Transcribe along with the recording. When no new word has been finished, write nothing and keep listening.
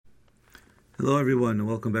Hello, everyone, and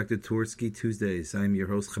welcome back to Twersky Tuesdays. I'm your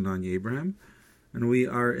host, Hananya Abraham, and we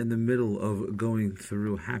are in the middle of going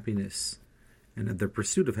through happiness and the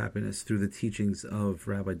pursuit of happiness through the teachings of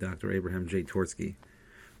Rabbi Dr. Abraham J. Twersky.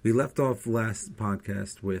 We left off last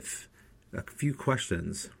podcast with a few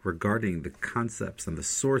questions regarding the concepts and the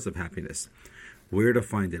source of happiness, where to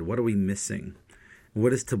find it, what are we missing,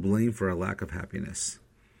 what is to blame for a lack of happiness.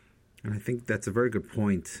 And I think that's a very good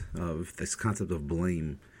point of this concept of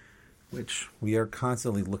blame, which we are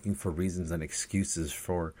constantly looking for reasons and excuses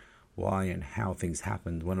for why and how things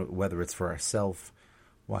happened, whether it's for ourselves,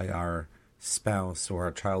 why our spouse or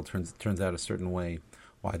our child turns out a certain way,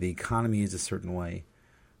 why the economy is a certain way.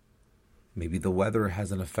 Maybe the weather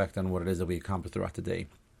has an effect on what it is that we accomplish throughout the day.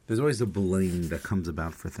 There's always a blame that comes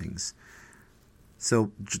about for things.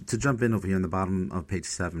 So to jump in over here on the bottom of page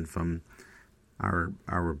 7 from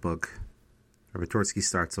our book, Rabbi Twersky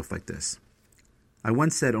starts off like this. I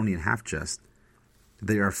once said, only in half jest,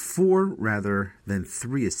 there are 4 rather than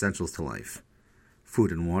 3 essentials to life: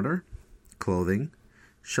 food and water, clothing,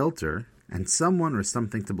 shelter, and someone or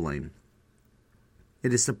something to blame.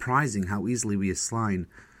 It is surprising how easily we assign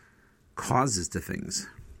causes to things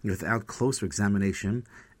without closer examination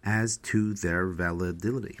as to their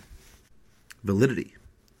validity.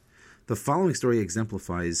 The following story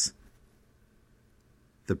exemplifies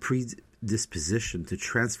the predisposition to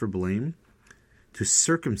transfer blame to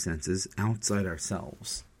circumstances outside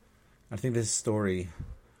ourselves. I think this story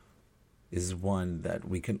is one that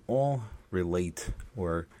we can all relate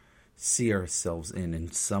or see ourselves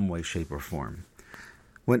in some way, shape, or form.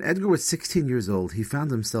 When Edgar was 16 years old, he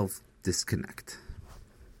found himself disconnected.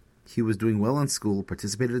 He was doing well in school,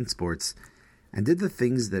 participated in sports, and did the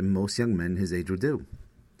things that most young men his age would do.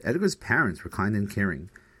 Edgar's parents were kind and caring.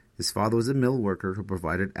 His father was a mill worker who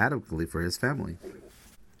provided adequately for his family.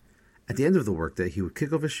 At the end of the workday, he would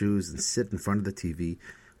kick off his shoes and sit in front of the TV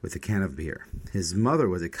with a can of beer. His mother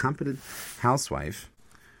was a competent housewife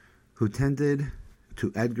who tended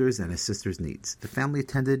to Edgar's and his sister's needs. The family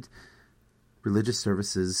attended religious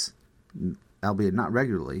services, albeit not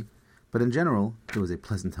regularly, but in general, it was a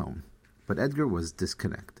pleasant home. But Edgar was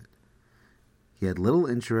disconnected. He had little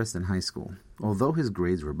interest in high school. Although his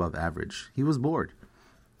grades were above average, he was bored.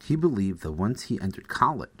 He believed that once he entered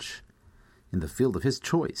college, in the field of his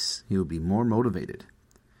choice, he would be more motivated.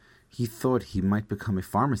 He thought he might become a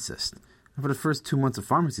pharmacist, and for the first 2 months of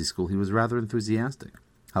pharmacy school, he was rather enthusiastic.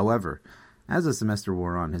 However, as the semester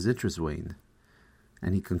wore on, his interest waned,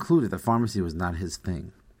 and he concluded that pharmacy was not his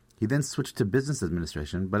thing. He then switched to business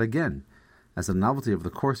administration, but again, as the novelty of the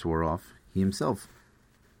course wore off, he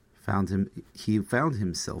found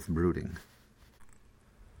himself brooding.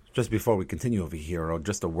 Just before we continue over here, or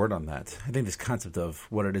just a word on that, I think this concept of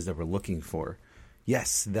what it is that we're looking for,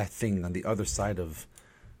 yes, that thing on the other side of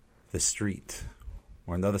the street,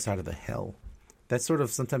 or on the other side of the hill, that sort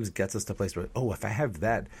of sometimes gets us to a place where, if I have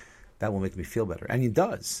that, that will make me feel better. And it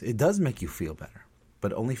does make you feel better,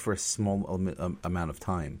 but only for a small amount of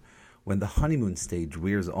time. When the honeymoon stage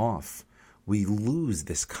wears off, we lose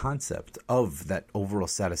this concept of that overall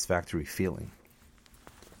satisfactory feeling.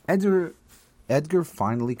 Edgar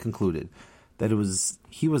finally concluded that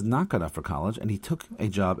he was not good enough for college, and he took a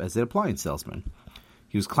job as an appliance salesman.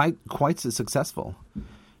 He was quite successful,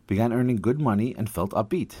 began earning good money, and felt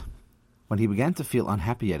upbeat. When he began to feel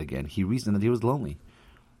unhappy yet again, he reasoned that he was lonely.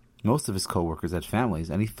 Most of his co-workers had families,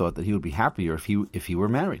 and he thought that he would be happier if he were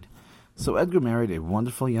married. So Edgar married a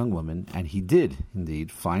wonderful young woman, and he did indeed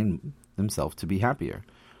find himself to be happier.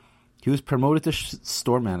 He was promoted to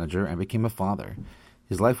store manager and became a father.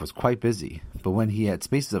 His life was quite busy, but when he had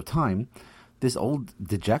spaces of time, this old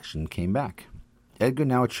dejection came back. Edgar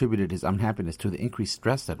now attributed his unhappiness to the increased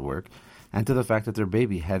stress at work and to the fact that their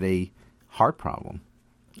baby had a heart problem.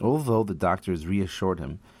 Although the doctors reassured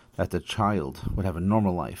him that the child would have a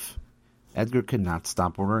normal life, Edgar could not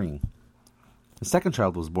stop worrying. The second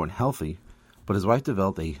child was born healthy, but his wife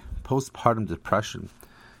developed a postpartum depression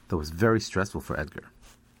that was very stressful for Edgar.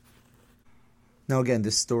 Now again,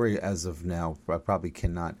 this story as of now probably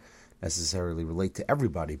cannot necessarily relate to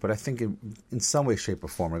everybody, but I think in some way, shape, or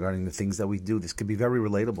form regarding the things that we do, this could be very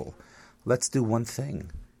relatable. Let's do one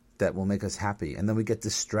thing that will make us happy, and then we get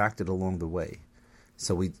distracted along the way.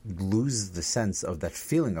 So we lose the sense of that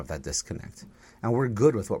feeling of that disconnect. And we're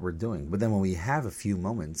good with what we're doing, but then when we have a few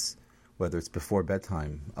moments, whether it's before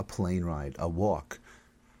bedtime, a plane ride, a walk,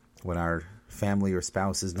 when our family or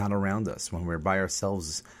spouse is not around us, when we're by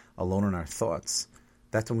ourselves alone in our thoughts,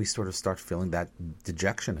 that's when we sort of start feeling that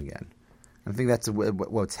dejection again. And I think that's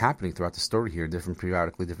what's happening throughout the story here,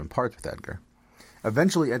 periodically different parts with Edgar.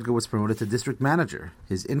 Eventually, Edgar was promoted to district manager.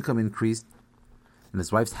 His income increased and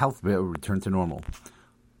his wife's health returned to normal.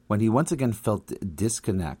 When he once again felt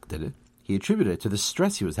disconnected, he attributed it to the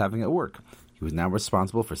stress he was having at work. He was now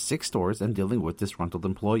responsible for 6 stores and dealing with disgruntled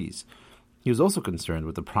employees. He was also concerned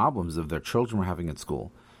with the problems of their children were having at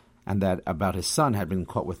school, and that about his son had been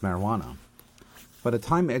caught with marijuana. By the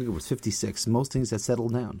time Edgar was 56, most things had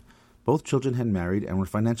settled down. Both children had married and were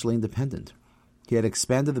financially independent. He had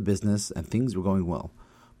expanded the business and things were going well.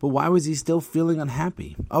 But why was he still feeling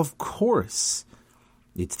unhappy? Of course!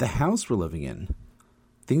 It's the house we're living in.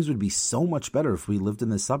 Things would be so much better if we lived in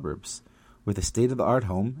the suburbs, with a state-of-the-art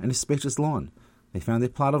home and a spacious lawn. They found a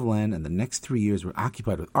plot of land, and the next 3 years were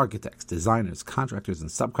occupied with architects, designers, contractors, and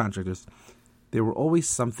subcontractors. There were always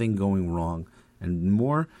something going wrong, and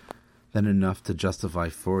more than enough to justify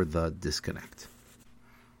for the disconnect.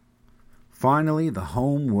 Finally, the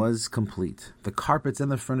home was complete. The carpets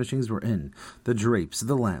and the furnishings were in. The drapes,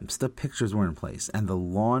 the lamps, the pictures were in place, and the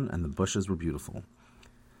lawn and the bushes were beautiful.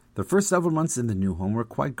 The first several months in the new home were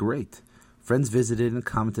quite great. Friends visited and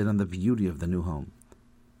commented on the beauty of the new home.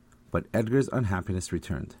 But Edgar's unhappiness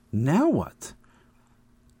returned. Now what?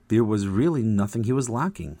 There was really nothing he was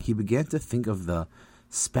lacking. He began to think of the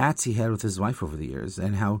spats he had with his wife over the years,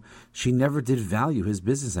 and how she never did value his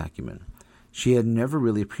business acumen. She had never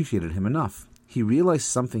really appreciated him enough. He realized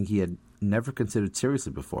something he had never considered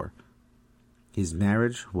seriously before. His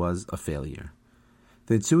marriage was a failure.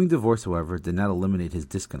 The ensuing divorce, however, did not eliminate his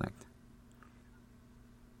disconnect.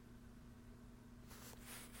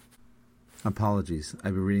 Apologies,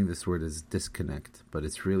 I've been reading this word as disconnect, but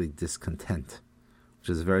it's really discontent, which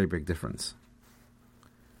is a very big difference.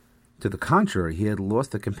 To the contrary, he had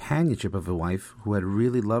lost the companionship of a wife who had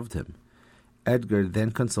really loved him. Edgar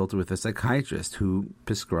then consulted with a psychiatrist who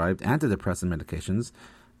prescribed antidepressant medications,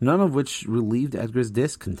 none of which relieved Edgar's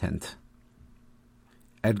discontent.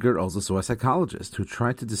 Edgar also saw a psychologist who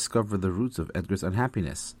tried to discover the roots of Edgar's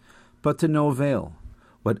unhappiness, but to no avail.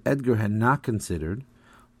 What Edgar had not considered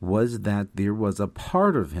was that there was a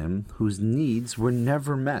part of him whose needs were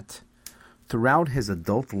never met. Throughout his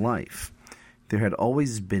adult life, there had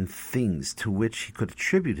always been things to which he could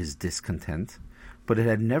attribute his discontent, but it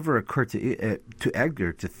had never occurred to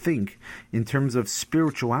Edgar to think in terms of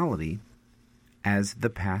spirituality as the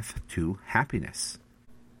path to happiness.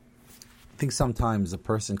 I think sometimes a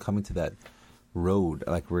person coming to that road,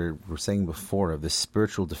 like we're saying before, of this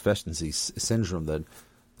spiritual deficiency syndrome that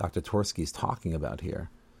Dr. Tversky is talking about here,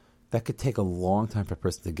 that could take a long time for a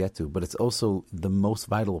person to get to, but it's also the most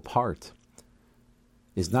vital part,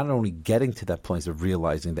 is not only getting to that place of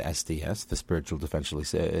realizing the SDS, the spiritual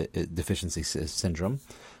deficiency syndrome,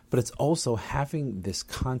 but it's also having this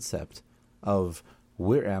concept of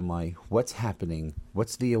where am I, what's happening,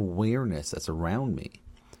 what's the awareness that's around me.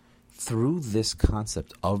 Through this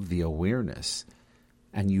concept of the awareness,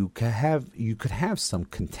 and you could have some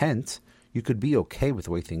content, you could be okay with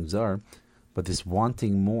the way things are, but this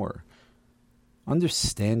wanting more,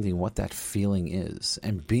 understanding what that feeling is,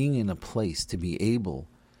 and being in a place to be able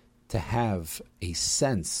to have a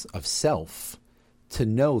sense of self, to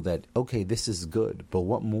know that, okay, this is good, but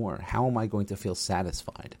what more? How am I going to feel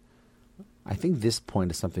satisfied? I think this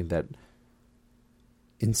point is something that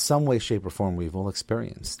in some way, shape, or form we've all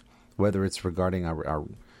experienced, whether it's regarding our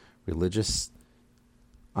religious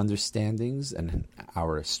understandings and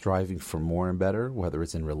our striving for more and better, whether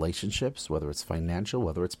it's in relationships, whether it's financial,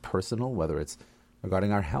 whether it's personal, whether it's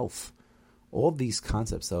regarding our health. All these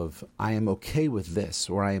concepts of I am okay with this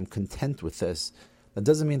or I am content with this, that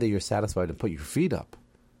doesn't mean that you're satisfied and put your feet up.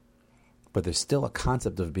 But there's still a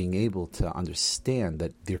concept of being able to understand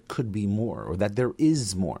that there could be more, or that there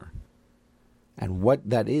is more. And what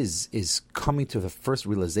that is coming to the first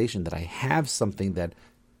realization that I have something that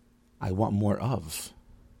I want more of.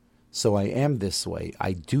 So I am this way.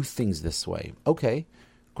 I do things this way. Okay,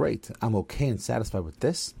 great. I'm okay and satisfied with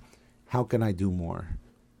this. How can I do more?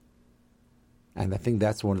 And I think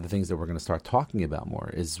that's one of the things that we're going to start talking about more,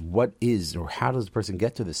 is what is, or how does a person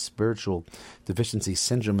get to this spiritual deficiency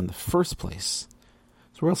syndrome in the first place?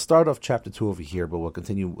 So we'll start off chapter 2 over here, but we'll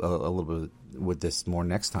continue a little bit with this more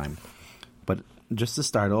next time. But just to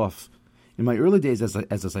start off, in my early days as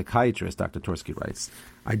a psychiatrist, Dr. Tversky writes,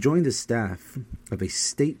 I joined the staff of a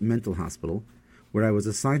state mental hospital where I was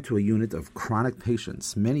assigned to a unit of chronic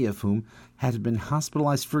patients, many of whom had been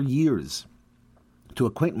hospitalized for years. To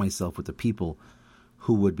acquaint myself with the people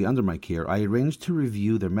who would be under my care, I arranged to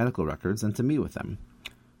review their medical records and to meet with them.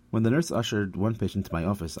 When the nurse ushered one patient to my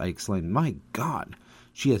office, I exclaimed, "My God,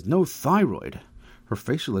 she has no thyroid." Her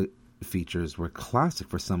facial features were classic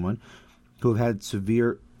for someone who had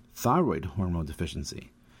severe thyroid hormone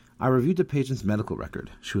deficiency. I reviewed the patient's medical record.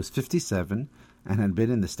 She was 57 and had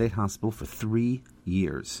been in the state hospital for 3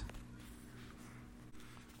 years.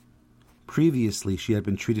 Previously, she had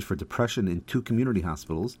been treated for depression in 2 community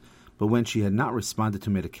hospitals, but when she had not responded to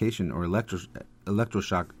medication or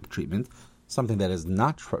electroshock treatment, something that is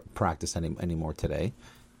not practiced anymore today,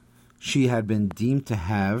 she had been deemed to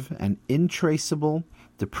have an intraceable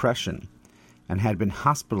depression and had been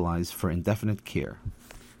hospitalized for indefinite care.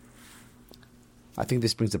 I think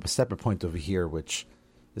this brings up a separate point over here, which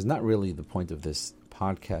is not really the point of this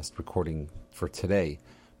podcast recording for today,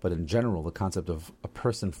 but in general, the concept of a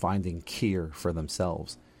person finding care for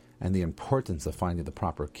themselves and the importance of finding the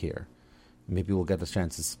proper care. Maybe we'll get the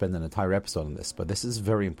chance to spend an entire episode on this, but this is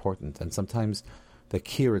very important. And sometimes the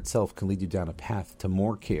care itself can lead you down a path to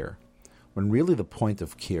more care, when really the point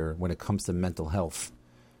of care when it comes to mental health,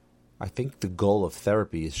 I think the goal of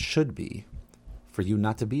therapy should be for you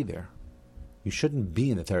not to be there. You shouldn't be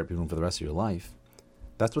in the therapy room for the rest of your life.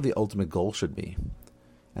 That's what the ultimate goal should be.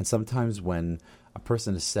 And sometimes when a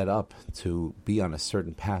person is set up to be on a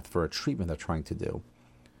certain path for a treatment they're trying to do,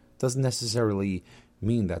 doesn't necessarily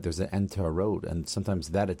mean that there's an end to a road. And sometimes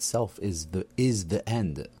that itself is the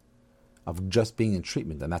end of just being in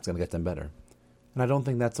treatment, and that's going to get them better. And I don't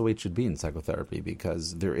think that's the way it should be in psychotherapy,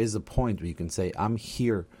 because there is a point where you can say, I'm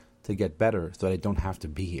here to get better so that I don't have to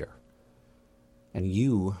be here. And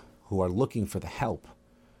you who are looking for the help,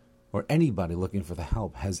 or anybody looking for the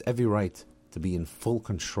help, has every right to be in full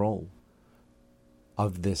control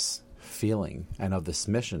of this feeling and of this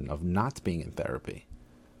mission of not being in therapy.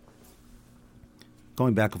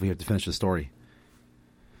 Going back over here to finish the story.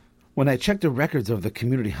 When I checked the records of the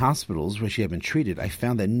community hospitals where she had been treated, I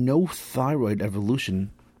found that no thyroid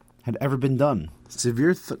evolution had ever been done.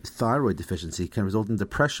 Severe thyroid deficiency can result in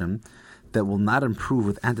depression that will not improve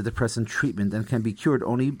with antidepressant treatment and can be cured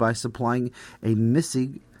only by supplying a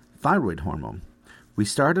missing thyroid hormone. We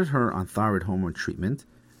started her on thyroid hormone treatment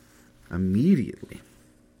immediately.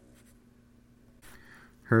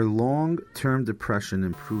 Her long-term depression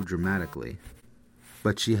improved dramatically,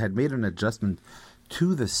 but she had made an adjustment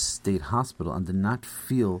to the state hospital and did not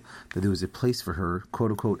feel that there was a place for her,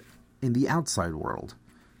 quote-unquote, in the outside world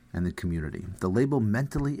and the community. The label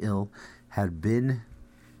mentally ill had been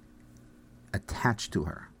attached to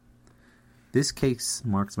her. This case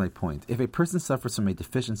marks my point. If a person suffers from a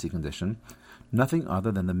deficiency condition, nothing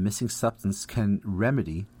other than the missing substance can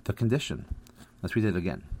remedy the condition. Let's read it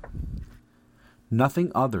again.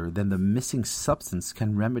 Nothing other than the missing substance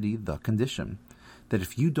can remedy the condition. That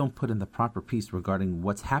if you don't put in the proper piece regarding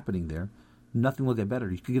what's happening there, nothing will get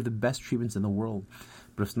better. You can give the best treatments in the world,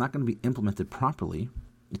 but if it's not going to be implemented properly,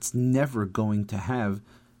 it's never going to have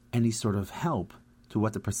any sort of help to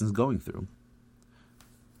what the person's going through.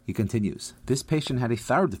 He continues, this patient had a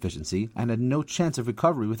thyroid deficiency and had no chance of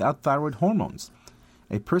recovery without thyroid hormones.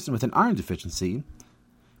 A person with an iron deficiency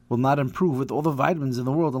will not improve with all the vitamins in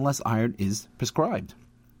the world unless iron is prescribed.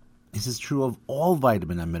 This is true of all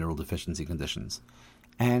vitamin and mineral deficiency conditions,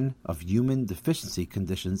 and of human deficiency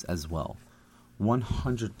conditions as well.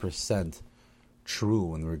 100%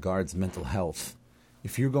 true in regards to mental health.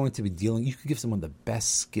 If you're going to be dealing, you could give someone the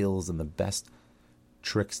best skills and the best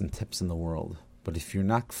tricks and tips in the world. But if you're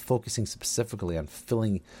not focusing specifically on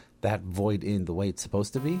filling that void in the way it's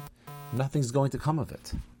supposed to be, nothing's going to come of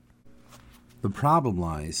it. The problem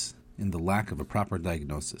lies in the lack of a proper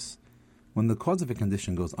diagnosis. When the cause of a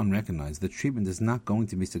condition goes unrecognized, the treatment is not going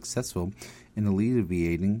to be successful in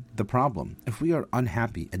alleviating the problem. If we are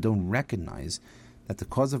unhappy and don't recognize that the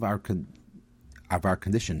cause of our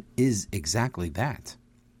condition is exactly that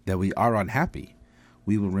we are unhappy,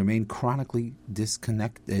 we will remain chronically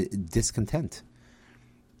discontent.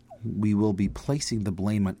 We will be placing the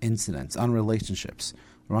blame on incidents, on relationships,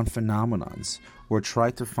 or on phenomenons, or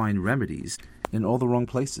try to find remedies in all the wrong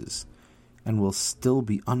places, and will still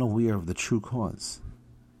be unaware of the true cause,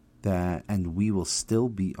 and we will still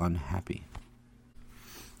be unhappy.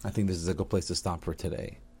 I think this is a good place to stop for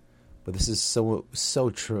today. But this is so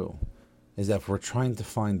true, is that if we're trying to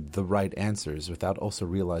find the right answers without also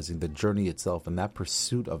realizing the journey itself and that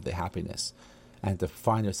pursuit of the happiness and to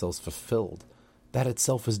find ourselves fulfilled, that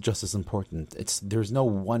itself is just as important. There's no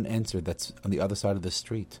one answer that's on the other side of the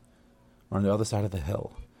street or on the other side of the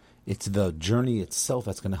hill. It's the journey itself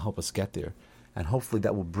that's going to help us get there. And hopefully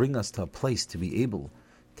that will bring us to a place to be able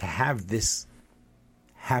to have this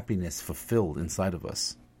happiness fulfilled inside of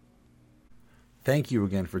us. Thank you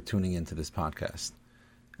again for tuning into this podcast.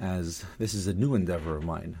 As this is a new endeavor of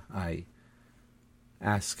mine, I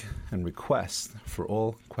ask and request for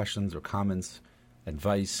all questions or comments,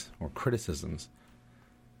 advice or criticisms,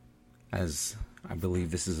 as I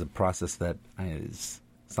believe this is a process that is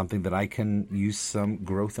something that I can use some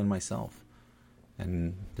growth in myself.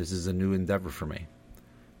 And this is a new endeavor for me.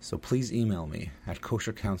 So please email me at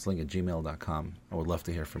koshercounseling@gmail.com. I would love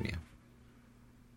to hear from you.